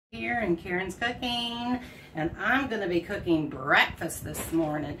Here, and Karen's cooking, and I'm going to be cooking breakfast this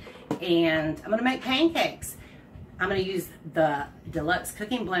morning, and I'm going to make pancakes. I'm going to use the Deluxe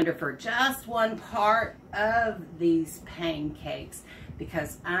cooking blender for just one part of these pancakes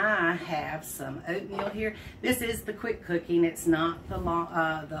because I have some oatmeal here. This is the quick cooking. It's not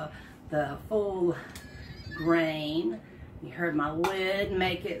the the full grain. You heard my lid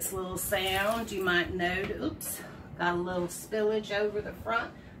make its little sound. You might note, oops, got a little spillage over the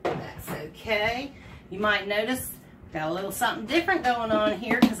front. That's okay. You might notice got a little something different going on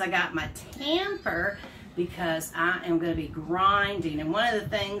here because I got my tamper because I am going to be grinding. And one of the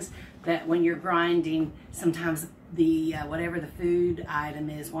things that when you're grinding, sometimes the whatever the food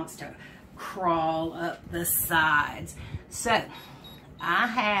item is wants to crawl up the sides. So I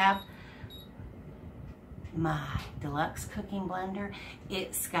have my Deluxe cooking blender.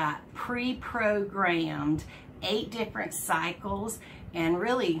 It's got pre-programmed 8 different cycles, and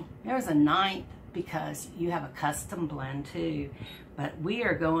really there's a 9th because you have a custom blend too. But we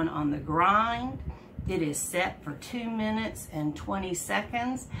are going on the grind. It is set for 2 minutes and 20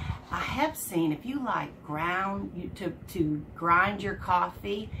 seconds. I have seen if you like to grind your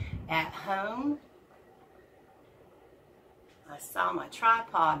coffee at home. I saw my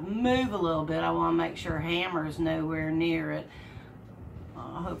tripod move a little bit. I want to make sure hammer's nowhere near it.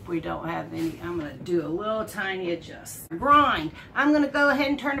 I hope we don't have any. I'm going to do a little tiny adjust. Grind. I'm going to go ahead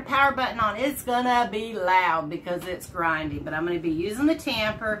and turn the power button on. It's going to be loud because it's grinding, but I'm going to be using the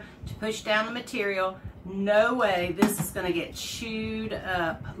tamper to push down the material. No way this is going to get chewed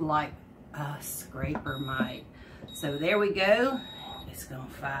up like a scraper might. So there we go. It's going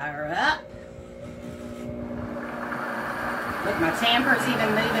to fire up. Look, my tamper's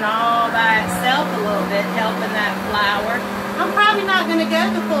even moving all by itself a little bit, helping that flour. I'm probably not going to go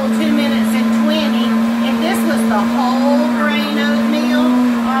the full 2 minutes and 20. If this was the whole grain oatmeal,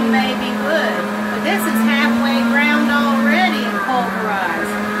 I may be good. But this is halfway ground already and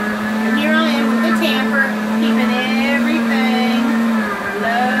pulverized. And here I am with the tamper, keeping everything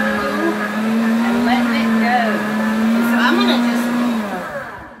low and letting it go. And so I'm going to just,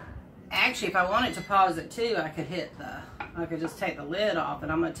 actually if I wanted to pause it too, I could just take the lid off,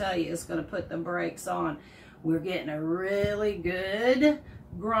 and I'm going to tell you, it's going to put the brakes on. We're getting a really good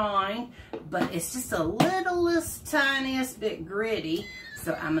grind, but it's just a littlest, tiniest bit gritty.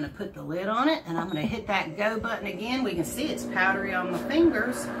 So I'm going to put the lid on it, and I'm going to hit that go button again. We can see it's powdery on my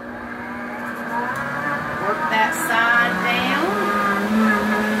fingers. Work that side down.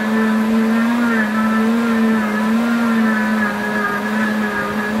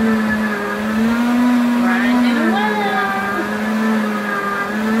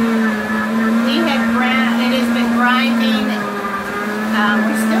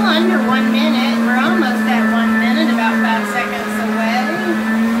 Under 1 minute. We're almost at 1 minute, about 5 seconds away.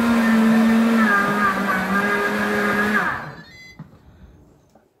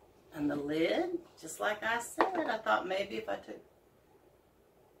 And the lid, just like I said, I thought maybe if I took...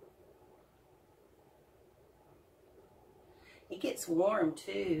 It gets warm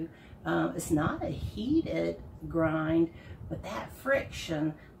too. It's not a heated grind, but that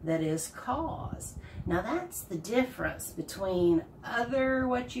friction that is caused. Now that's the difference between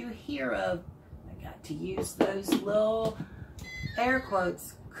what you hear of. I got to use those little air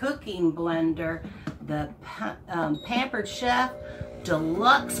quotes cooking blender. The Pampered Chef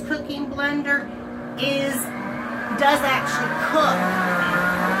Deluxe cooking blender does actually cook.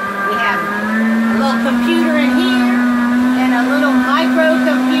 We have a little computer in here and a little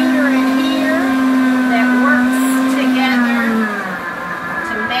microcomputer in here that works together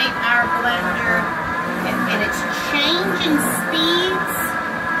to make our blender, and it's changing speeds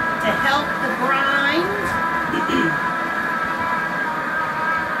to help the grind. It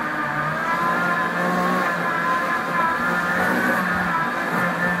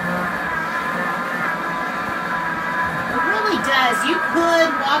really does. You could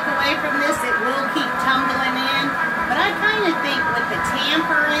walk away from this, it will keep tumbling in, but I kind of think with the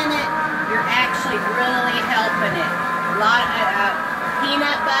tamper in it, you're actually really helping it. A lot of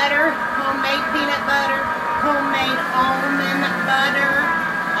peanut butter, homemade peanut butter, homemade almond butter,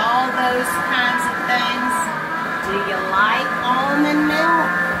 all those kinds of things. Do you like almond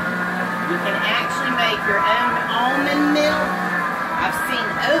milk? You can actually make your own almond milk. I've seen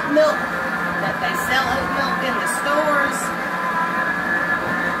oat milk, that they sell oat milk in the stores.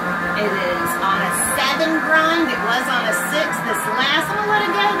 It is on a 7 grind. It was on a 6. I'm going to let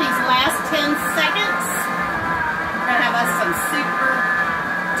it go these last 10 seconds. We're going to have us some super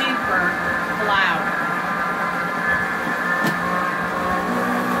duper flour.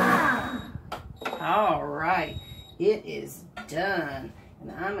 All right, it is done.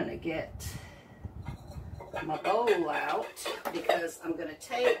 And I'm going to get my bowl out because I'm going to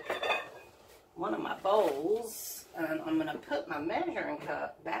take one of my bowls and I'm going to put my measuring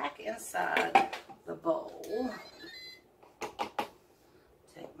cup back inside the bowl.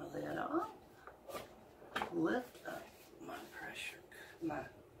 Take my lid off. Lift up my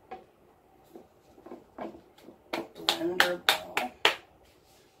blender bowl.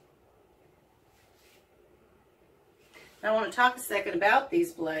 Now I want to talk a second about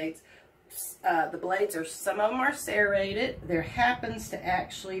these blades. The blades are, some of them are serrated. There happens to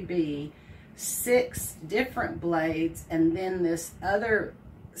actually be 6 different blades and then this other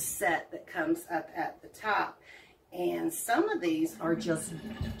set that comes up at the top. And some of these are just,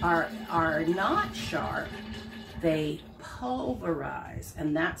 are not sharp. They pulverize,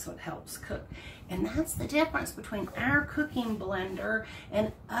 and that's what helps cook. And that's the difference between our cooking blender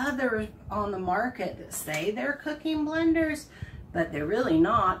and others on the market that say they're cooking blenders, but they're really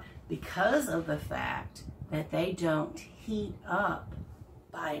not, because of the fact that they don't heat up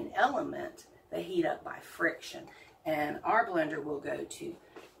by an element, they heat up by friction. And our blender will go to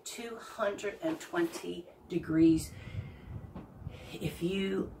 220 degrees. If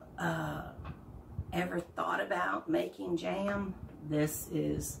you ever thought about making jam, this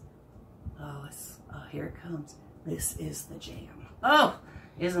is, oh, here it comes. This is the jam. Oh,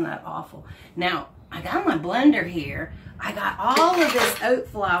 isn't that awful? Now, I got my blender here. I got all of this oat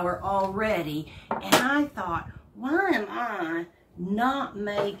flour already, and I thought, why am I not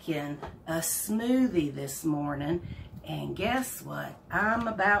making a smoothie this morning? And guess what I'm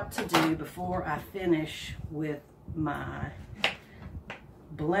about to do before I finish with my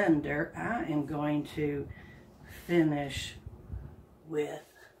blender? I am going to finish with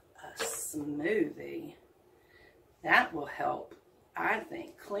a smoothie. That will help, I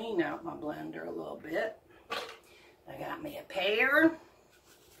think, clean out my blender a little bit. I got me a pear.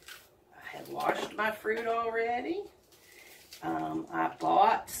 I had washed my fruit already. I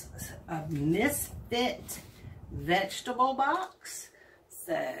bought a Misfit vegetable box.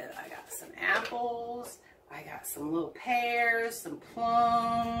 So I got some apples. I got some little pears, some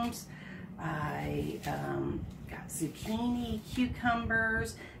plums. I got zucchini,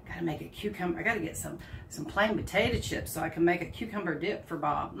 cucumbers. Gotta make a cucumber. I gotta get some plain potato chips so I can make a cucumber dip for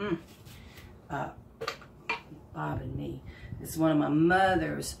Bob. Bob and me. It's one of my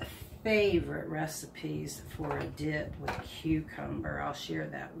mother's favorite recipes for a dip with cucumber. I'll share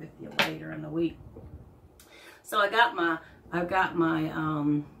that with you later in the week. So I've got my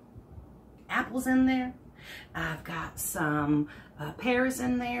apples in there. I've got some pears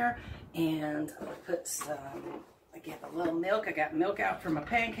in there, and I'm gonna put some, I get a little milk. I got milk out for my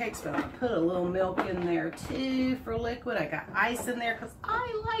pancakes, but I'm gonna put a little milk in there too for liquid. I got ice in there because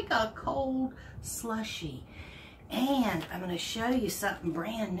I like a cold slushy. And I'm going to show you something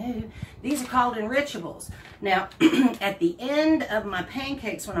brand new. These are called enrichables. Now, at the end of my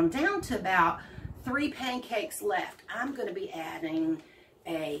pancakes, when I'm down to about 3 pancakes left, I'm going to be adding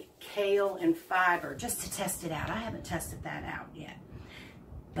a kale and fiber just to test it out. I haven't tested that out yet.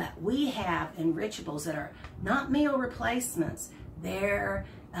 But we have enrichables that are not meal replacements. They're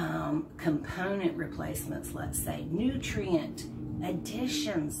component replacements, let's say, nutrient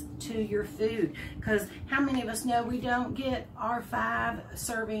additions to your food. Because how many of us know we don't get our 5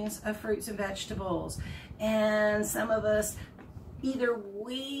 servings of fruits and vegetables? And some of us, either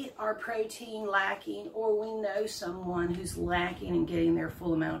we are protein lacking or we know someone who's lacking and getting their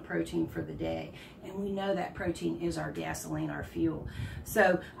full amount of protein for the day. And we know that protein is our gasoline, our fuel.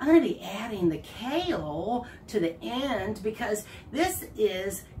 So I'm going to be adding the kale to the end because this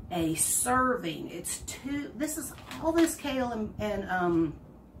is a serving. It's 2, this is all this kale and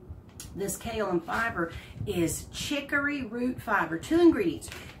this kale and fiber is chicory root fiber. 2 ingredients: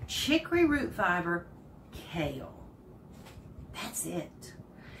 chicory root fiber, kale. That's it.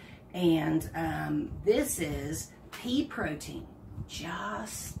 And this is pea protein.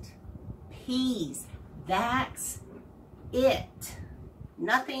 Just peas. That's it.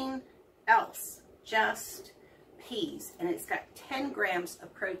 Nothing else. Just peas. And it's got 10 grams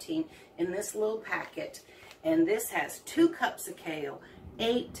of protein in this little packet. And this has 2 cups of kale,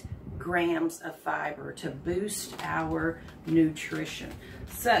 8 grams of fiber to boost our nutrition.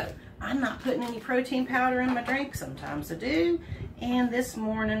 So I'm not putting any protein powder in my drink. Sometimes I do. And this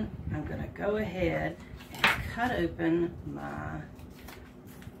morning I'm going to go ahead and cut open my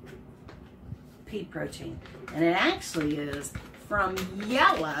pea protein. And it actually is from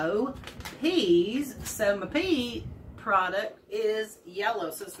yellow peas. So my pea product is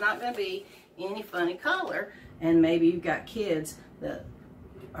yellow. So it's not going to be any funny color. And maybe you've got kids that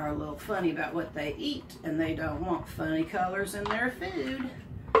are a little funny about what they eat and they don't want funny colors in their food.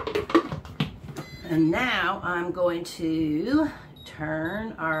 And now I'm going to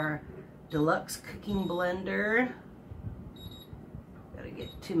turn our Deluxe cooking blender. Gotta get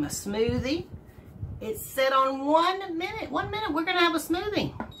to my smoothie. It's set on 1 minute. 1 minute, we're gonna have a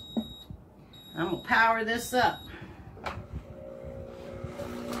smoothie. I'm gonna power this up.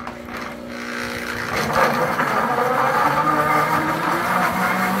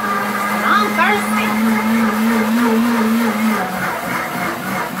 I'm thirsty.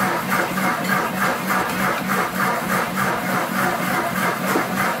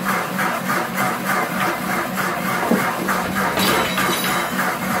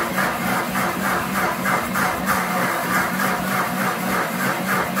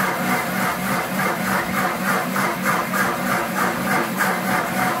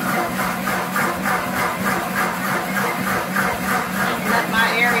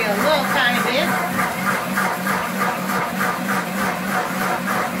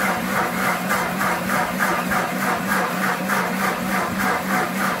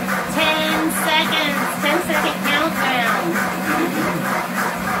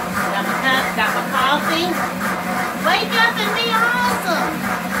 Wake up and be awesome.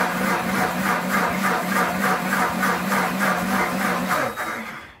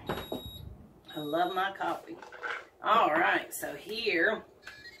 I love my coffee. All right, so here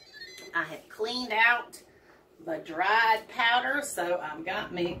I have cleaned out the dried powder, so I've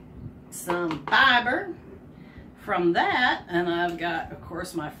got me some fiber from that, and I've got, of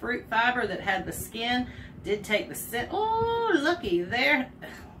course, my fruit fiber that had the skin. Did take the scent. Oh, looky there.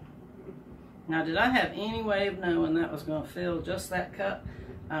 Now, did I have any way of knowing that was going to fill just that cup?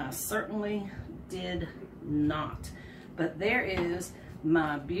 I certainly did not. But there is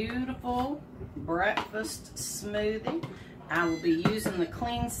my beautiful breakfast smoothie. I will be using the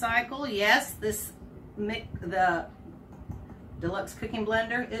clean cycle. Yes, the Deluxe cooking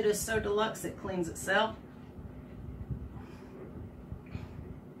blender. It is so deluxe it cleans itself.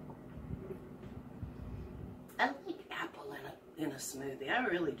 I like apple in a smoothie. I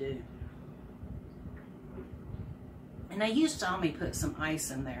really do. And they used to me put some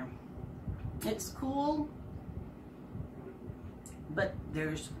ice in there. It's cool, but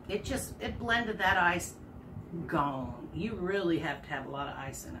it blended that ice gone. You really have to have a lot of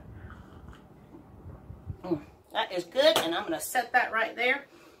ice in it. That is good, and I'm gonna set that right there.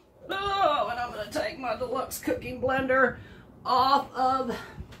 Oh, and I'm gonna take my Deluxe cooking blender off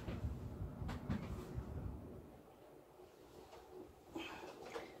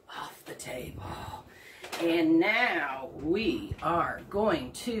the table. And now we are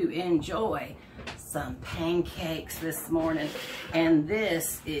going to enjoy some pancakes this morning. And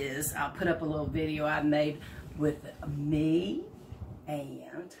this is, I'll put up a little video I made with me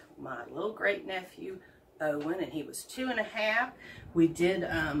and my little great nephew, Owen, and he was 2.5. We did,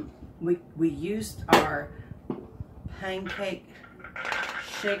 we used our Pancake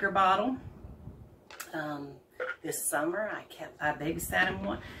shaker bottle this summer. I babysat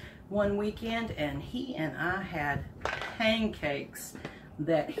him one weekend, and he and I had pancakes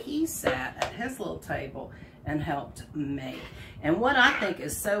that he sat at his little table and helped make. And what I think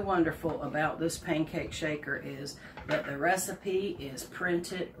is so wonderful about this pancake shaker is that the recipe is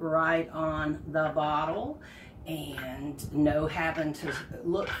printed right on the bottle, and no having to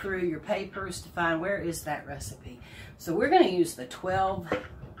look through your papers to find where is that recipe. So we're going to use the 12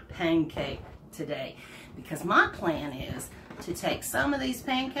 pancake today, because my plan is to take some of these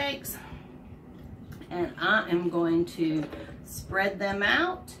pancakes and I am going to spread them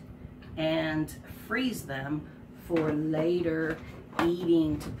out and freeze them for later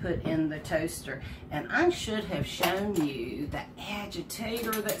eating to put in the toaster. And I should have shown you the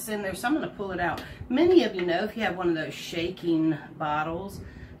agitator that's in there, so I'm going to pull it out. Many of you know, if you have one of those shaking bottles,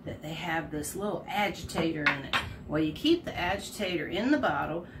 that they have this little agitator in it. Well, you keep the agitator in the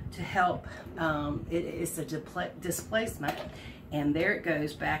bottle to help, it's a displacement, and there it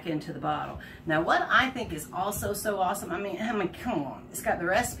goes back into the bottle. Now, what I think is also so awesome, I mean, come on, it's got the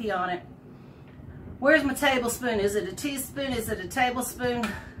recipe on it. Where's my tablespoon? Is it a teaspoon? Is it a tablespoon?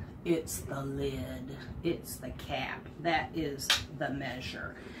 It's the lid. It's the cap. That is the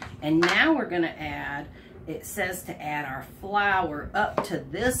measure. And now we're going to add, it says to add our flour up to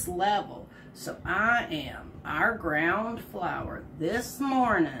this level. So our ground flour this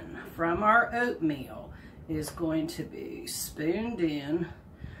morning from our oatmeal is going to be spooned in.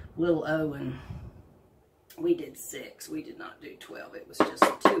 Little Owen, we did 6. We did not do 12. It was just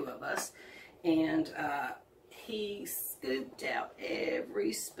 2 of us. And he scooped out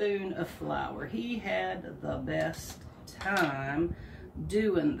every spoon of flour. He had the best time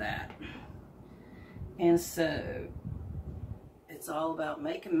doing that. And so it's all about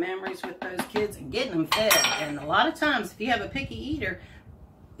making memories with those kids and getting them fed. And a lot of times, if you have a picky eater,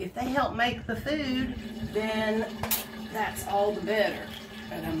 if they help make the food, then that's all the better.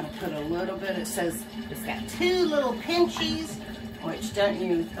 And I'm going to put a little bit, it says it's got 2 little pinchies, which don't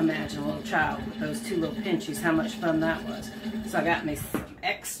you imagine a little child with those 2 little pinchies, how much fun that was. So I got me some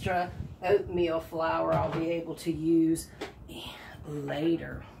extra oatmeal flour I'll be able to use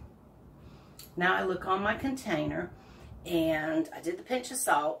later. Now I look on my container and I did the pinch of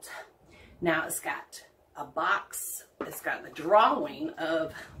salt. Now it's got a box, it's got the drawing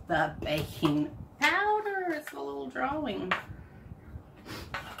of the baking powder. It's a little drawing.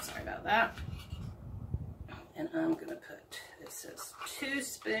 Sorry about that. And I'm gonna put, it says 2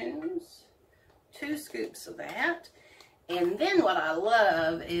 spoons, 2 scoops of that. And then what I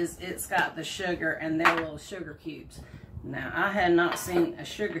love is it's got the sugar and their little sugar cubes. Now I had not seen a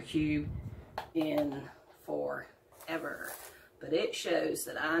sugar cube in forever, but it shows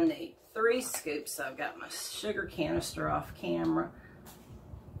that I need 3 scoops. So I've got my sugar canister off camera,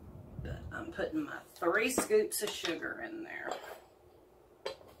 but I'm putting my 3 scoops of sugar in there.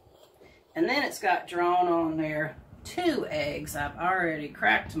 And then it's got drawn on there 2 eggs. I've already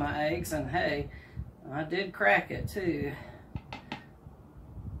cracked my eggs, and hey, I did crack it too.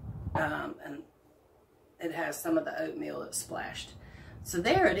 And it has some of the oatmeal that's splashed. So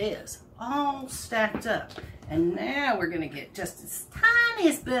there it is, all stacked up. And now we're gonna get just this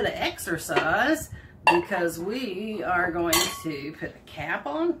tiniest bit of exercise because we are going to put the cap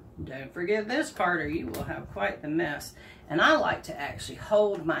on. Don't forget this part or you will have quite the mess. And I like to actually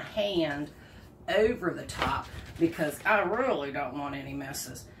hold my hand over the top because I really don't want any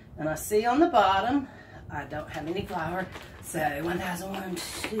messes. And I see on the bottom, I don't have any flour. So 1,001,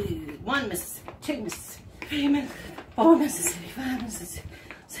 2, 1 Mississippi, 2 Mississippi, 3 Mississippi, 4 Mississippi, 5 Mississippi,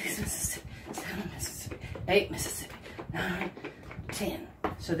 6 Mississippi, 7 Mississippi, 8 Mississippi, 9, 10.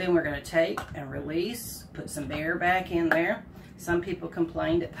 So then we're going to take and release, put some air back in there. Some people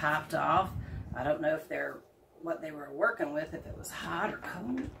complained it popped off. I don't know if they're what they were working with, if it was hot or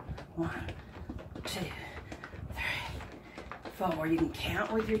cold. 1, 2, 3, 4. You can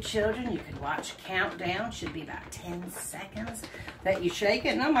count with your children. You can watch a countdown. Should be about 10 seconds that you shake it.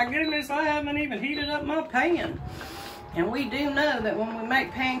 And oh my goodness, I haven't even heated up my pan. And we do know that when we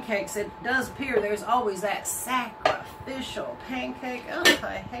make pancakes, it does appear there's always that sacrificial pancake. Oh,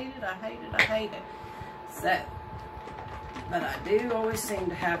 I hate it, I hate it, I hate it. So, but I do always seem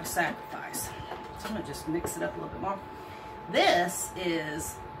to have a sacrifice. So I'm going to just mix it up a little bit more. This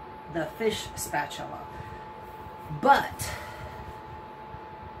is the fish spatula. But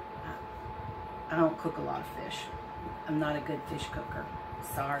I don't cook a lot of fish. I'm not a good fish cooker.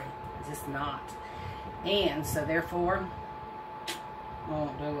 Sorry, I'm just not. And so therefore, I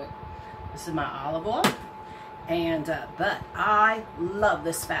won't do it. This is my olive oil. And, but I love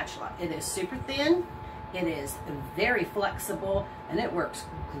this spatula. It is super thin. It is very flexible, and it works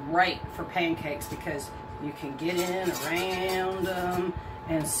great for pancakes because you can get in around them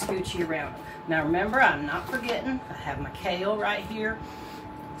and scooch you around them. Now remember, I'm not forgetting, I have my kale right here.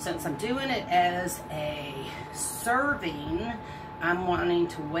 Since I'm doing it as a serving, I'm wanting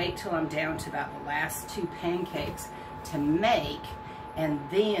to wait till I'm down to about the last 2 pancakes to make, and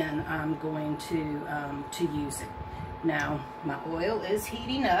then I'm going to use it. Now, my oil is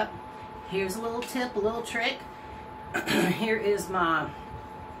heating up. Here's a little tip, a little trick. Here is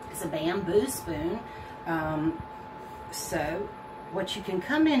it's a bamboo spoon. So what you can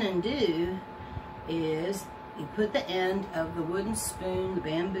come in and do is you put the end of the wooden spoon, the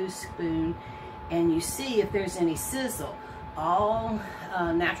bamboo spoon, and you see if there's any sizzle. All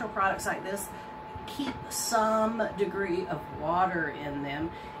natural products like this keep some degree of water in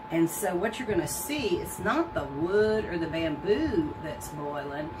them. And so what you're going to see, it's not the wood or the bamboo that's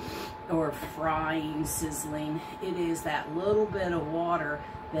boiling or frying, sizzling. It is that little bit of water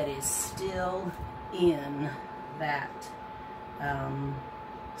that is still in that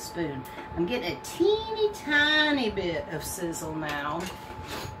spoon. I'm getting a teeny tiny bit of sizzle now.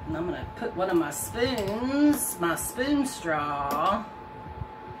 And I'm going to put one of my spoons, my spoon straw.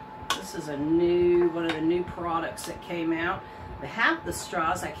 This is one of the new products that came out. They have the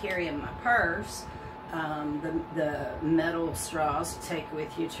straws I carry in my purse, the metal straws to take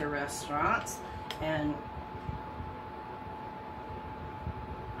with you to restaurants. And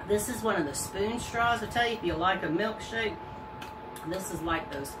this is one of the spoon straws. I tell you, if you like a milkshake, this is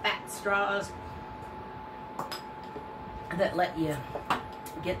like those fat straws that let you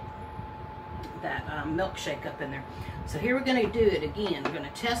get that milkshake up in there. So here we're going to do it again. We're going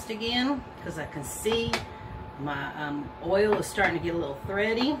to test again because I can see my oil is starting to get a little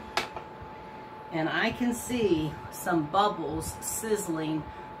thready. and I can see some bubbles sizzling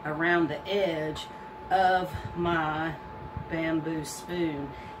around the edge of my bamboo spoon,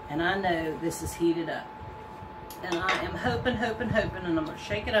 and I know this is heated up. And I am hoping, and I'm going to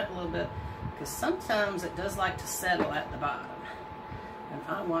shake it up a little bit, because sometimes it does like to settle at the bottom, and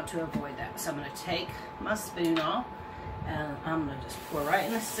I want to avoid that. So I'm going to take my spoon off, and I'm going to just pour right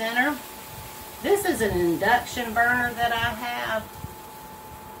in the center. This is an induction burner that I have.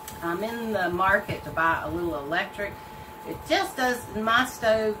 I'm in the market to buy a little electric. It just does, my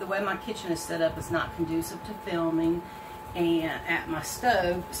stove, the way my kitchen is set up, is not conducive to filming and at my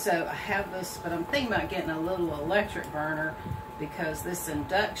stove. So I have this, but I'm thinking about getting a little electric burner, because this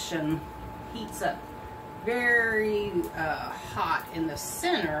induction heats up very hot in the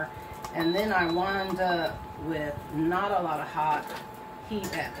center, and then I wind up with not a lot of hot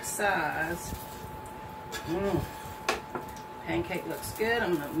heat at the sides. Pancake looks good.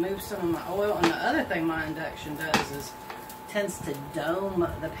 I'm going to move some of my oil. And the other thing my induction does is tends to dome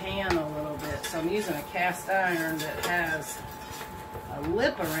the pan a little bit. So I'm using a cast iron that has a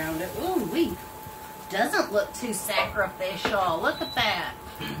lip around it. Ooh wee. Doesn't look too sacrificial. Look at that.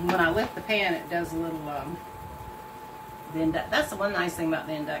 When I lift the pan, it does a little, that's the one nice thing about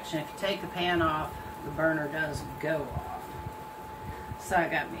the induction. If you take the pan off, the burner does go off. So I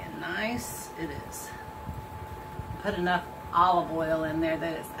got me a nice, it is. Put enough olive oil in there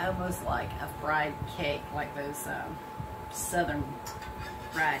that it's almost like a fried cake, like those southern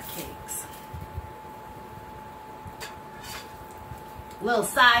fried cakes. Little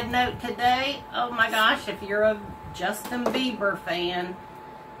side note today, oh my gosh, if you're a Justin Bieber fan,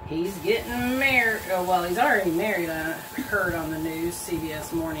 he's getting married. Oh, well, he's already married, I heard on the news,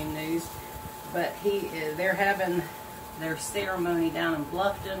 CBS Morning News. But they're having their ceremony down in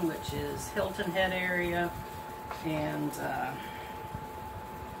Bluffton, which is Hilton Head area. And,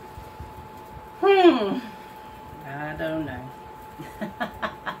 I don't know.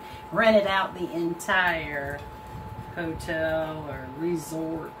 Rented out the entire hotel or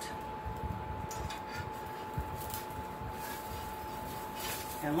resort.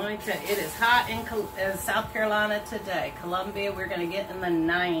 And let me tell you, it is hot in South Carolina today. Columbia, we're going to get in the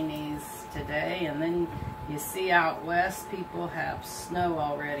 90s today. And then you see out west, people have snow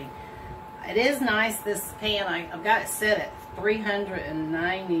already. It is nice, this pan, I've got it set at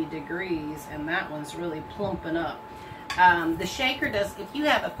 390 degrees, and that one's really plumping up. The shaker does, if you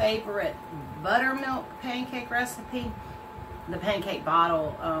have a favorite buttermilk pancake recipe, the pancake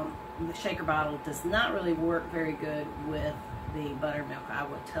bottle, the shaker bottle does not really work very good with the buttermilk. I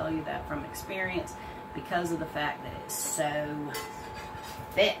will tell you that from experience, because of the fact that it's so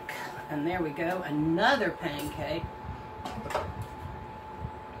thick. And there we go, another pancake.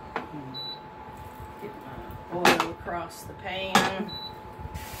 Get my oil across the pan.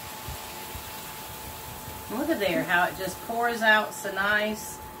 Look at there, how it just pours out so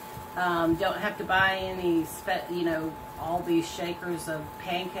nice. Don't have to buy any, all these shakers of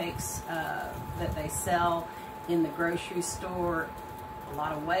pancakes that they sell in the grocery store. A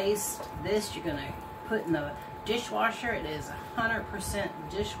lot of waste. This you're going to put in the dishwasher. It is 100%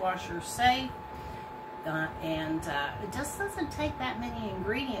 dishwasher safe. And it just doesn't take that many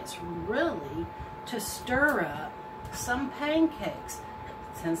ingredients really to stir up some pancakes.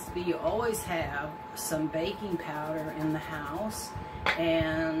 It tends to be you always have some baking powder in the house.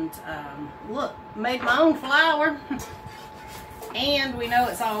 And look, made my own flour. And we know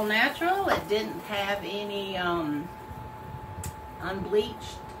it's all natural. It didn't have any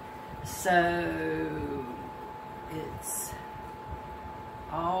unbleached. So it's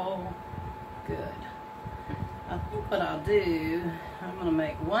all good. I think what I'll do, I'm going to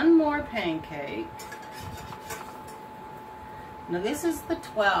make one more pancake. Now this is the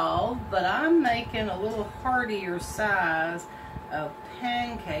 12, but I'm making a little heartier size of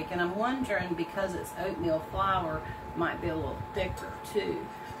pancake, and I'm wondering, because it's oatmeal flour, might be a little thicker too.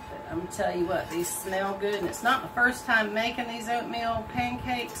 But I'm gonna tell you what, these smell good, and it's not the first time making these oatmeal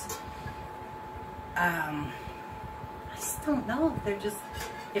pancakes. I just don't know if they're just,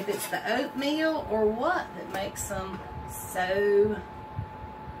 if it's the oatmeal or what that makes them so,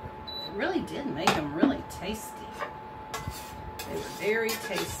 it really did make them really tasty. They were very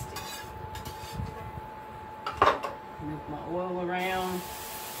tasty. Move my oil around.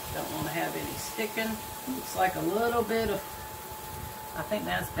 Don't want to have any sticking. Looks like a little bit of, I think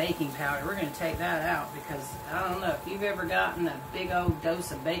that's baking powder. We're going to take that out, because I don't know if you've ever gotten a big old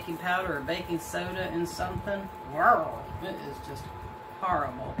dose of baking powder or baking soda in something. Wow, it is just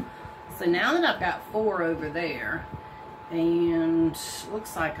horrible. So now that I've got 4 over there, and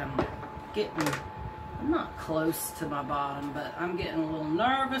looks like I'm getting I'm not close to my bottom, but I'm getting a little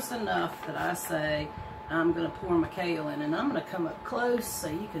nervous enough that I say I'm going to pour my kale in, and I'm going to come up close so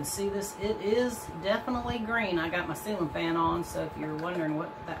you can see this. It is definitely green. I got my ceiling fan on, so if you're wondering what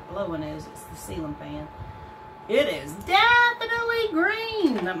that blowing is, it's the ceiling fan. It is definitely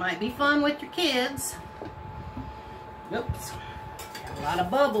green. That might be fun with your kids. Oops. Got a lot of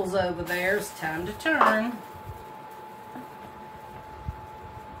bubbles over there. It's time to turn.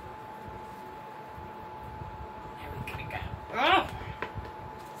 There we go. Oh!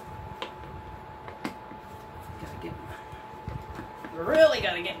 Really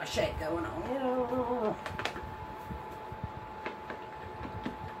gotta get my shake going on.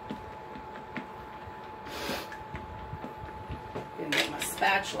 Gonna get my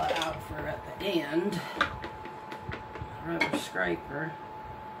spatula out for at the end. Rubber scraper.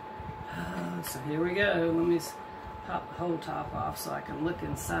 Oh, so here we go. Let me pop the whole top off so I can look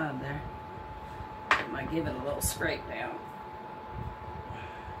inside there. I might give it a little scrape down.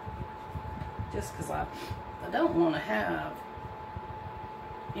 Just because I don't want to have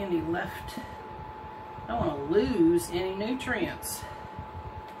any left. I don't want to lose any nutrients.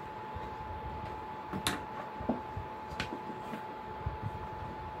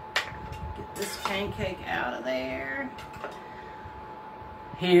 Get this pancake out of there.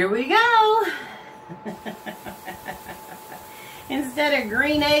 Here we go. Instead of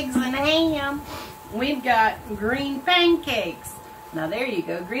green eggs and ham, we've got green pancakes. Now there you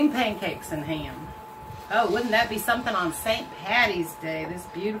go, green pancakes and ham. Oh, wouldn't that be something on St. Patty's Day, this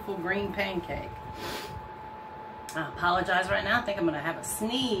beautiful green pancake. I apologize right now. I think I'm going to have a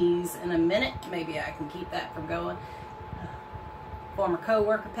sneeze in a minute. Maybe I can keep that from going. Former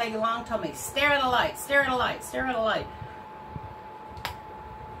co-worker Peggy Long told me, stare at a light, stare at a light, stare at a light.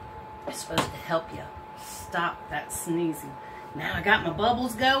 It's supposed to help you stop that sneezing. Now I got my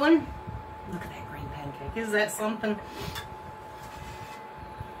bubbles going. Look at that green pancake. Is that something?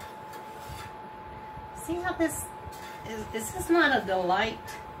 See how this is this not a delight?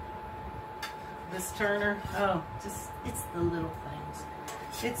 This turner? Oh, just, it's the little things.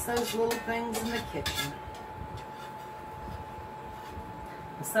 It's those little things in the kitchen.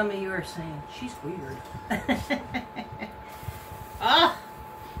 And some of you are saying, she's weird. Oh!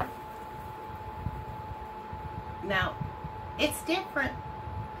 Now, it's different,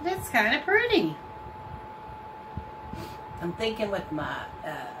 but it's kind of pretty. I'm thinking with my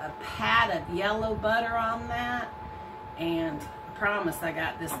a pat of yellow butter on that, and I promise I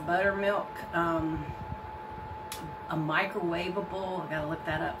got this buttermilk, a microwavable, I gotta look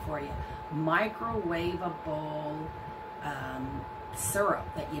that up for you, microwavable syrup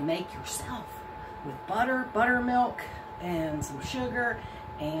that you make yourself with butter, buttermilk, and some sugar,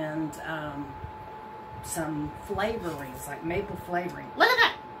 and some flavorings, like maple flavoring. Look at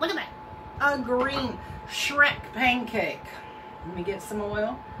that! Look at that! A green Shrek pancake. Let me get some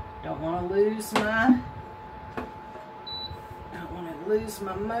oil. Don't want to lose my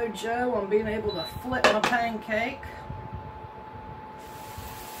mojo on being able to flip my pancake.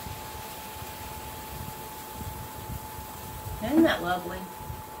 Isn't that lovely?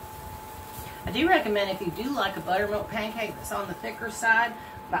 I do recommend, if you do like a buttermilk pancake that's on the thicker side,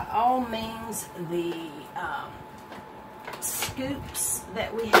 by all means, the scoops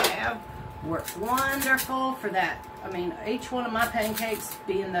that we have work wonderful for that. I mean, each one of my pancakes,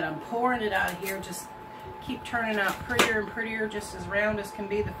 being that I'm pouring it out here, just keep turning out prettier and prettier, just as round as can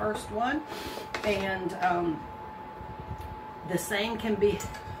be the first one. And the same can be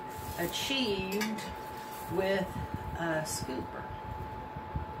achieved with a scooper.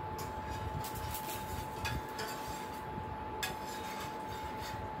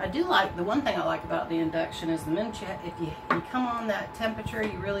 I do like, the one thing I like about the induction is the minute if you come on that temperature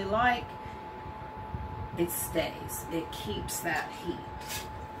you really like, it stays. It keeps that heat.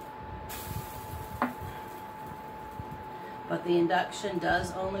 But the induction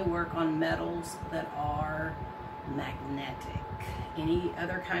does only work on metals that are magnetic. Any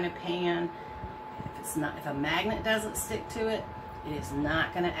other kind of pan, if a magnet doesn't stick to it, it is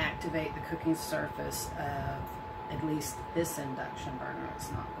not going to activate the cooking surface of at least this induction burner.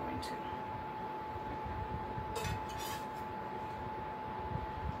 It's not going to.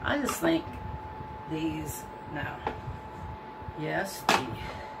 I just think these, now, yes, the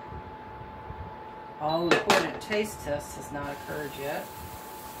all-important taste test has not occurred yet.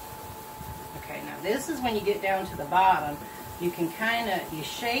 Okay, now this is when you get down to the bottom. You can you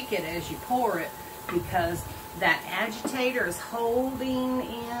shake it as you pour it, because that agitator is holding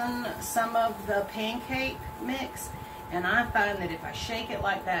in some of the pancake mix, and I find that if I shake it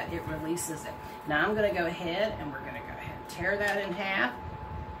like that, it releases it. Now I'm going to go ahead and we're going to go ahead and tear that in half.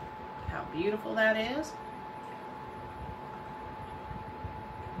 how beautiful that is.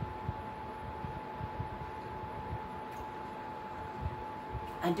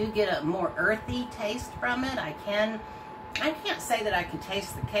 I do get a more earthy taste from it. I can't say that I can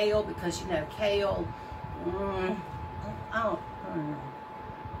taste the kale because, you know, kale, I don't know.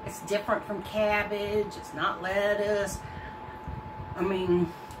 It's different from cabbage. It's not lettuce. I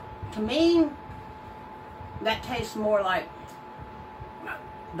mean, to me, that tastes more like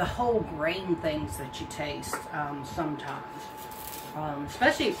the whole grain things that you taste sometimes.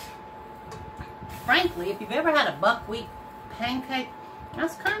 Especially, frankly, if you've ever had a buckwheat pancake,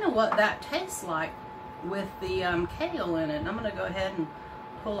 that's kind of what that tastes like with the kale in it. And I'm going to go ahead and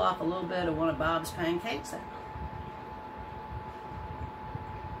pull off a little bit of one of Bob's pancakes.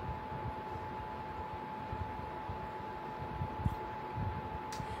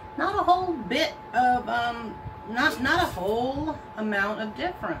 Not a whole bit of, not a whole amount of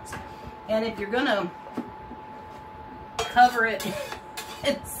difference. And if you're going to cover it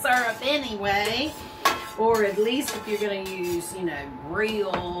in syrup anyway, or at least if you're going to use, you know,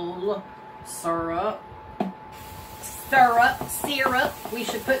 real syrup, we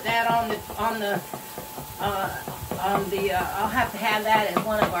should put that I'll have to have that as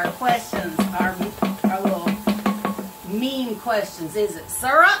one of our questions, our little meme questions. Is it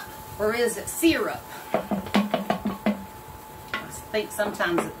syrup or is it syrup? I think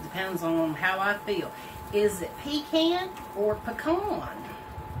sometimes it depends on how I feel. Is it pecan or pecan?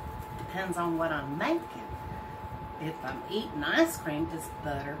 Depends on what I'm making. If I'm eating ice cream, it's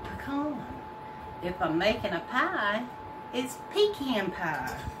butter pecan. If I'm making a pie, it's pecan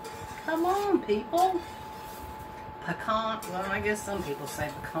pie. Come on, people. Pecan, well, I guess some people say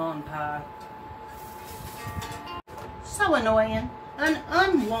pecan pie. So annoying. An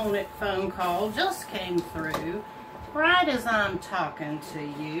unwanted phone call just came through right as I'm talking to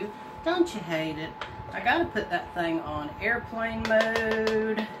you. Don't you hate it? I gotta put that thing on airplane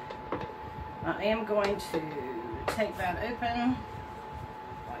mode. I am going to take that open,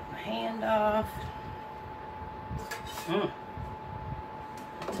 wipe my hand off. I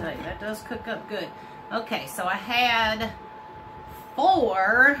tell you, that does cook up good. Okay, so I had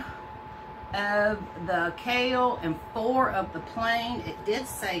 4 of the kale and 4 of the plain. It did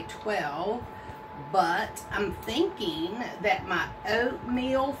say 12, but I'm thinking that my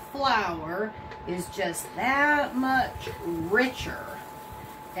oatmeal flour is just that much richer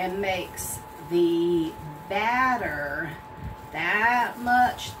and makes the batter that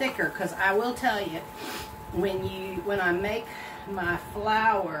much thicker. Because I will tell you, when I make my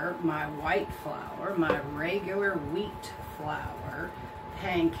flour, my white flour, my regular wheat flour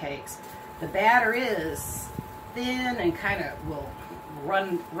pancakes, the batter is thin and kind of will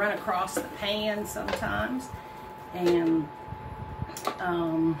run across the pan sometimes. And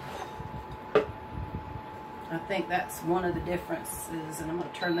I think that's one of the differences. And I'm going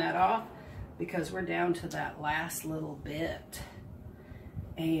to turn that off because we're down to that last little bit.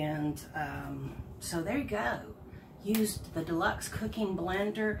 And so there you go. Used the Deluxe cooking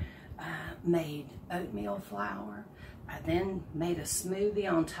blender, made oatmeal flour. I then made a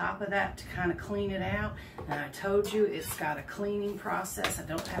smoothie on top of that to kind of clean it out. And I told you it's got a cleaning process. I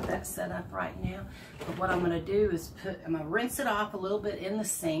don't have that set up right now. But what I'm going to do is I'm going to rinse it off a little bit in the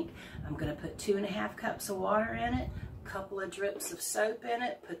sink. I'm going to put 2½ cups of water in it, a couple of drips of soap in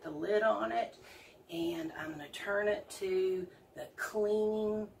it, put the lid on it, and I'm going to turn it to the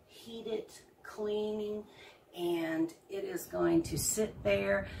cleaning, heated cleaning, and it is going to sit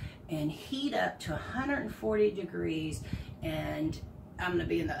there and heat up to 140 degrees. And I'm going to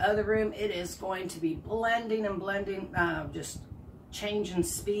be in the other room. It is going to be blending and blending, just changing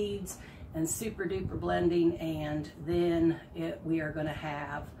speeds and super duper blending. And then we are going to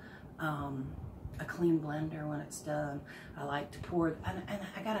have a clean blender when it's done. I like to pour, and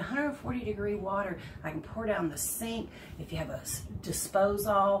I got 140 degree water. I can pour down the sink. If you have a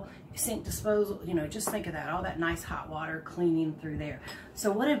sink disposal, you know, just think of that, all that nice hot water cleaning through there.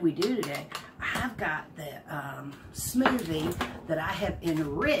 So what did we do today? I've got the smoothie that I have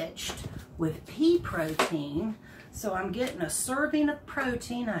enriched with pea protein. So I'm getting a serving of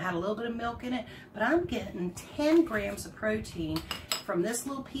protein. I had a little bit of milk in it, but I'm getting 10 grams of protein from this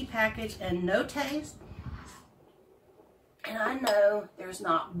little pea package and no taste. And I know there's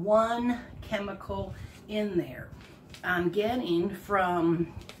not one chemical in there. I'm getting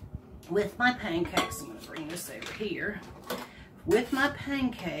with my pancakes, I'm going to bring this over here. With my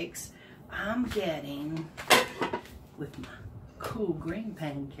pancakes, I'm getting, with my cool green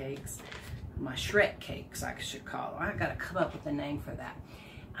pancakes, my Shrek cakes, I should call them. I got to come up with a name for that.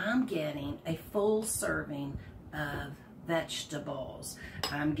 I'm getting a full serving of vegetables.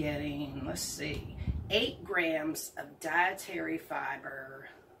 I'm getting, let's see, 8 grams of dietary fiber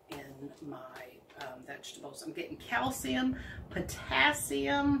in my vegetables. I'm getting calcium,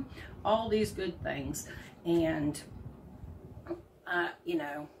 potassium, all these good things. And, you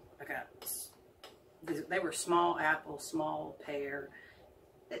know, I got, they were small apple, small pear,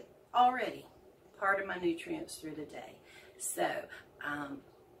 already part of my nutrients through the day. So,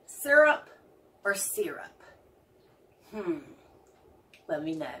 syrup or syrup? Let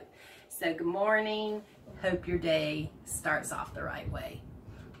me know. So, good morning. Hope your day starts off the right way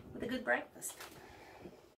with a good breakfast.